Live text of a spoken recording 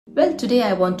Well, today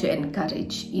I want to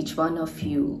encourage each one of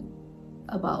you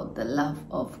about the love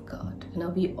of God.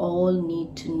 We all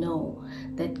need to know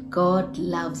that God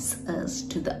loves us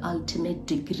to the ultimate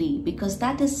degree, because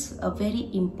that is a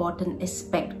very important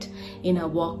aspect in our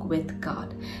walk with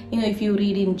God. If you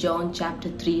read in John chapter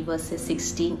 3 verses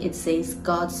 16, it says,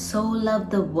 God so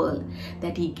loved the world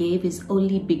that he gave his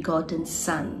only begotten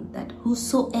Son, that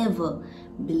whosoever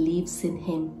believes in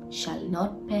him shall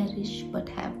not perish but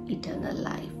have eternal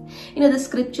life. The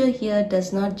scripture here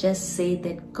does not just say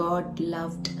that God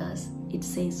loved us. It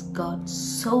says God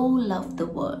so loved the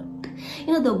world.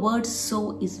 The word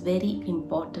so is very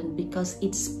important because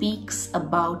it speaks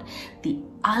about the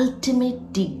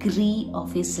ultimate degree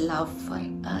of his love for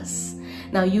us.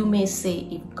 Now you may say,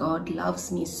 if God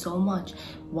loves me so much,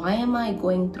 why am I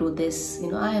going through this?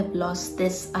 I have lost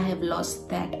this, I have lost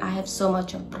that, I have so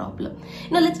much of problem.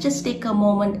 Let's just take a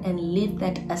moment and leave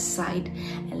that aside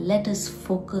and let us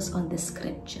focus on the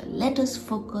scripture. Let us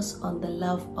focus on the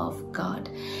love of God.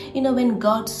 When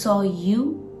God saw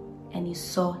you and he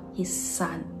saw his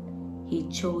Son, he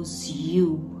chose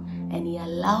you. And he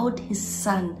allowed his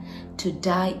Son to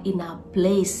die in our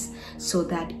place so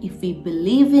that if we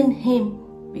believe in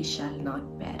him, we shall not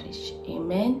perish.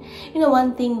 Amen.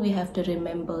 One thing we have to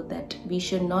remember, that we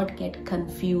should not get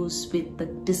confused with the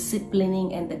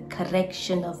disciplining and the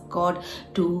correction of God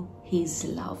to his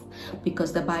love.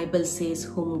 Because the Bible says,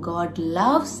 whom God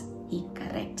loves, he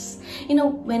corrects.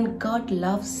 When God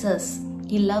loves us,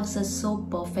 he loves us so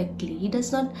perfectly.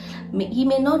 He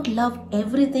may not love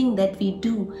everything that we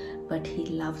do, but he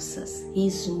loves us.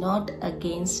 He's not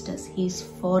against us. He's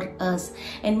for us.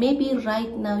 And maybe right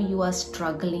now you are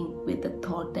struggling with the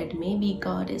thought that maybe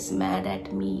God is mad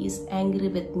at me, he's angry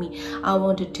with me. I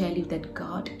want to tell you that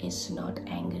God is not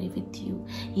angry with you.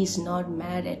 He's not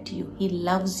mad at you. He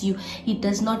loves you. He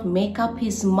does not make up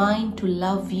his mind to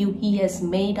love you. He has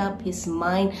made up his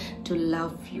mind to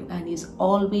love you, and he's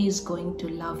always going to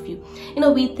love you.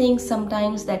 We think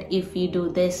sometimes that if we do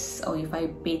this, or if I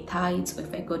pay tithes, or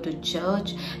if I go to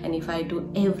church, and if I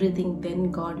do everything, then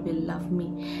God will love me.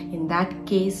 In that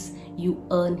case, you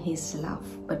earn his love.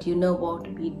 But you know what?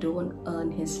 We don't earn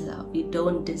his love. We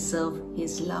don't deserve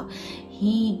his love.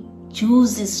 He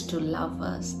chooses to love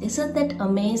us. Isn't that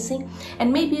amazing?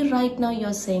 And maybe right now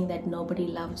you're saying that nobody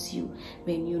loves you.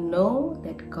 When you know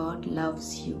that God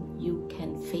loves you, you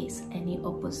can face any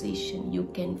opposition. You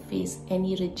can face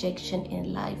any rejection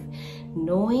in life.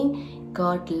 Knowing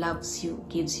God loves you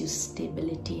gives you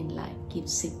stability in life,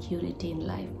 gives security in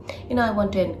life. I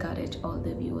want to encourage all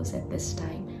the viewers at this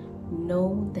time.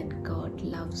 Know that God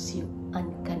loves you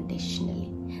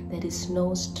unconditionally. There is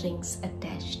no strings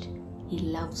attached. He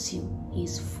loves you.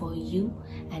 He's for you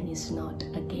and he's not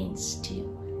against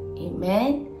you.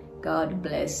 Amen. God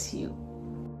bless you.